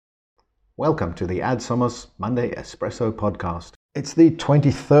Welcome to the Ad Summers Monday Espresso podcast. It's the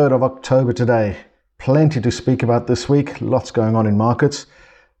 23rd of October today. Plenty to speak about this week, lots going on in markets.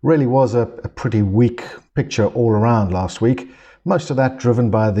 Really was a pretty weak picture all around last week. Most of that driven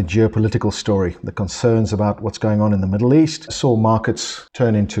by the geopolitical story. The concerns about what's going on in the Middle East saw markets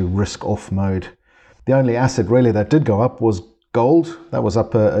turn into risk-off mode. The only asset really that did go up was gold. That was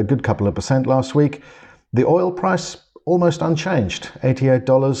up a good couple of percent last week. The oil price almost unchanged,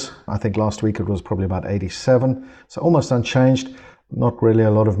 $88. I think last week it was probably about 87, so almost unchanged. Not really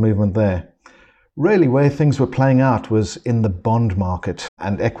a lot of movement there. Really where things were playing out was in the bond market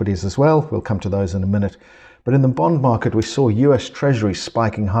and equities as well. We'll come to those in a minute. But in the bond market, we saw US Treasury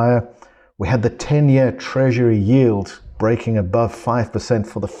spiking higher. We had the 10-year Treasury yield breaking above 5%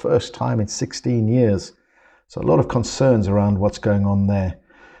 for the first time in 16 years. So a lot of concerns around what's going on there.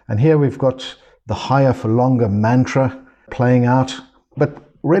 And here we've got the higher for longer mantra playing out, but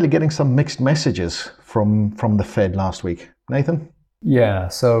really getting some mixed messages from the Fed last week. Nathan? Yeah,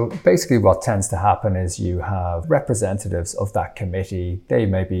 so basically what tends to happen is you have representatives of that committee. They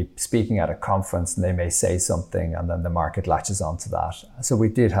may be speaking at a conference and they may say something and then the market latches onto that. So we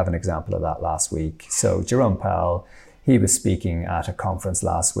did have an example of that last week. So Jerome Powell, he was speaking at a conference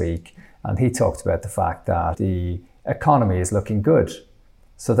last week and he talked about the fact that the economy is looking good.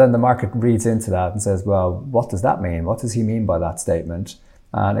 So then the market reads into that and says, well, what does that mean? What does he mean by that statement?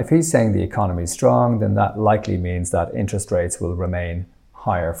 And if he's saying the economy is strong, then that likely means that interest rates will remain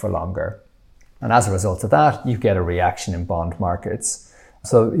higher for longer. And as a result of that, you get a reaction in bond markets.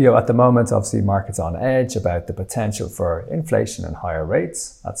 So, at the moment, obviously, markets on edge about the potential for inflation and higher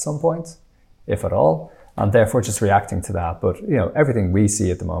rates at some point, if at all, and therefore just reacting to that. But, everything we see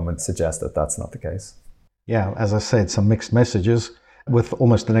at the moment suggests that that's not the case. Yeah, as I said, some mixed messages. With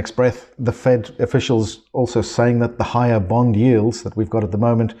almost the next breath, the Fed officials also saying that the higher bond yields that we've got at the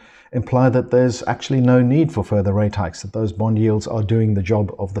moment imply that there's actually no need for further rate hikes, that those bond yields are doing the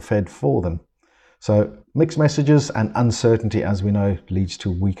job of the Fed for them. So mixed messages and uncertainty, as we know, leads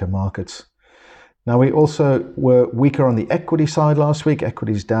to weaker markets. Now, we also were weaker on the equity side last week.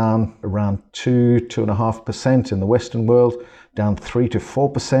 Equities down around 2.5% in the Western world, down 3 to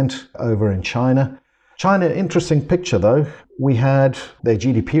 4% over in China. China, interesting picture though. We had their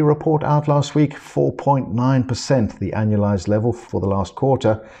GDP report out last week, 4.9%, the annualized level for the last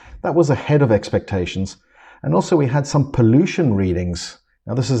quarter. That was ahead of expectations. And also we had some pollution readings.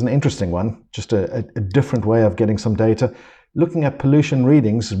 Now this is an interesting one, just a different way of getting some data. Looking at pollution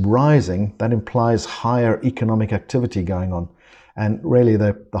readings rising, that implies higher economic activity going on. And really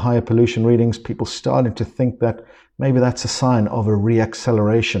the higher pollution readings, people starting to think that maybe that's a sign of a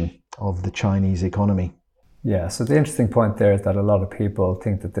reacceleration of the Chinese economy. Yeah, so the interesting point there is that a lot of people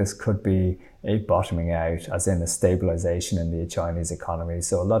think that this could be a bottoming out, as in a stabilization in the Chinese economy.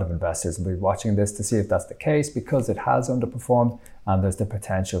 So a lot of investors will be watching this to see if that's the case because it has underperformed and there's the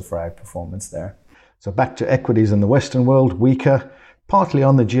potential for outperformance there. So back to equities in the Western world, weaker, partly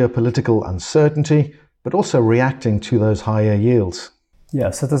on the geopolitical uncertainty, but also reacting to those higher yields. Yeah,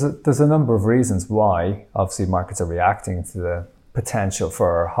 so there's a number of reasons why obviously markets are reacting to the potential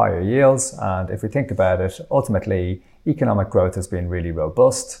for higher yields. And if we think about it, ultimately, economic growth has been really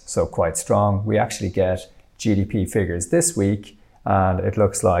robust, so quite strong. We actually get GDP figures this week, and it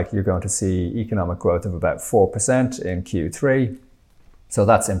looks like you're going to see economic growth of about 4% in Q3. So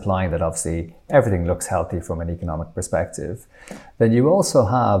that's implying that obviously everything looks healthy from an economic perspective. Then you also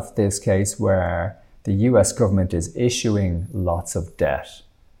have this case where the US government is issuing lots of debt.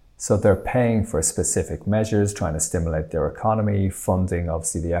 So they're paying for specific measures, trying to stimulate their economy, funding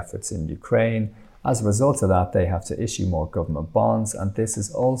obviously the efforts in Ukraine. As a result of that, they have to issue more government bonds, and this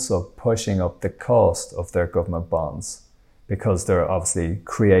is also pushing up the cost of their government bonds because they're obviously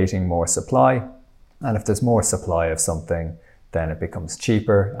creating more supply. And if there's more supply of something, then it becomes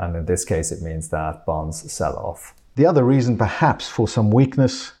cheaper. And in this case, it means that bonds sell off. The other reason perhaps for some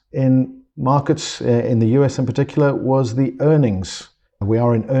weakness in markets, in the US in particular, was the earnings. We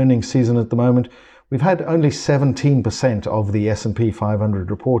are in earnings season at the moment. We've had only 17% of the S&P 500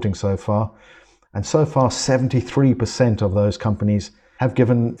 reporting so far. And so far, 73% of those companies have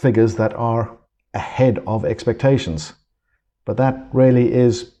given figures that are ahead of expectations. But that really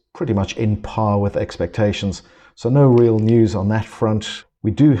is pretty much in par with expectations. So no real news on that front.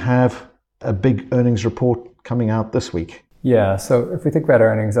 We do have a big earnings report coming out this week. Yeah, so if we think about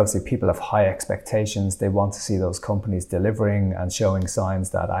earnings, obviously people have high expectations. They want to see those companies delivering and showing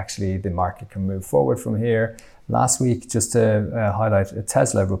signs that actually the market can move forward from here. Last week, just to highlight,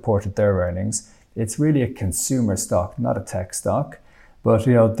 Tesla reported their earnings. It's really a consumer stock, not a tech stock. But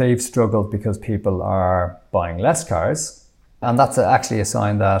they've struggled because people are buying less cars. And that's actually a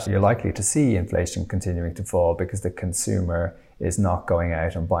sign that you're likely to see inflation continuing to fall because the consumer is not going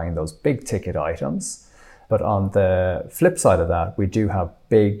out and buying those big ticket items. But on the flip side of that, we do have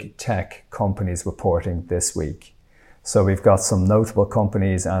big tech companies reporting this week. So we've got some notable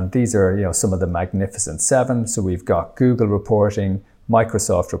companies, and these are, some of the Magnificent Seven. So we've got Google reporting,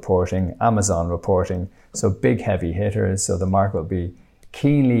 Microsoft reporting, Amazon reporting. So big heavy hitters. So the market will be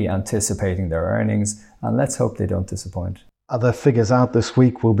keenly anticipating their earnings, and let's hope they don't disappoint. Other figures out this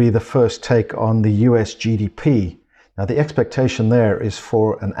week will be the first take on the US GDP. Now, the expectation there is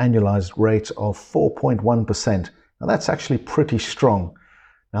for an annualized rate of 4.1%. Now, that's actually pretty strong.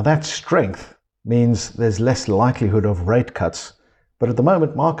 Now, that strength means there's less likelihood of rate cuts. But at the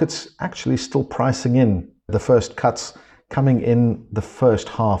moment, markets actually still pricing in the first cuts coming in the first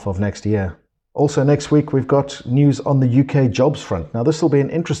half of next year. Also next week, we've got news on the UK jobs front. Now, this will be an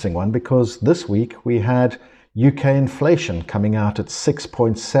interesting one because this week we had UK inflation coming out at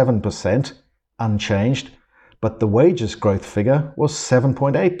 6.7%, unchanged, but the wages growth figure was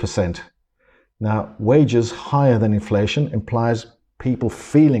 7.8%. Now, wages higher than inflation implies people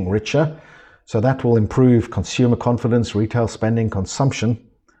feeling richer, so that will improve consumer confidence, retail spending, consumption.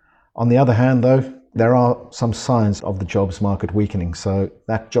 On the other hand, though, there are some signs of the jobs market weakening, so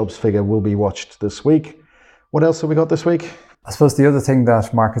that jobs figure will be watched this week. What else have we got this week? I suppose the other thing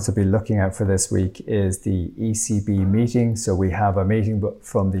that markets will be looking at for this week is the ECB meeting. So we have a meeting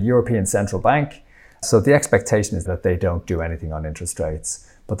from the European Central Bank. So the expectation is that they don't do anything on interest rates,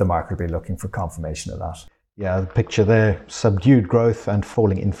 but the market will be looking for confirmation of that. Yeah, the picture there, subdued growth and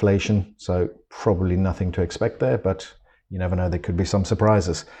falling inflation. So probably nothing to expect there, but you never know, there could be some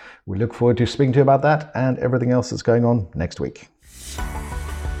surprises. We look forward to speaking to you about that and everything else that's going on next week.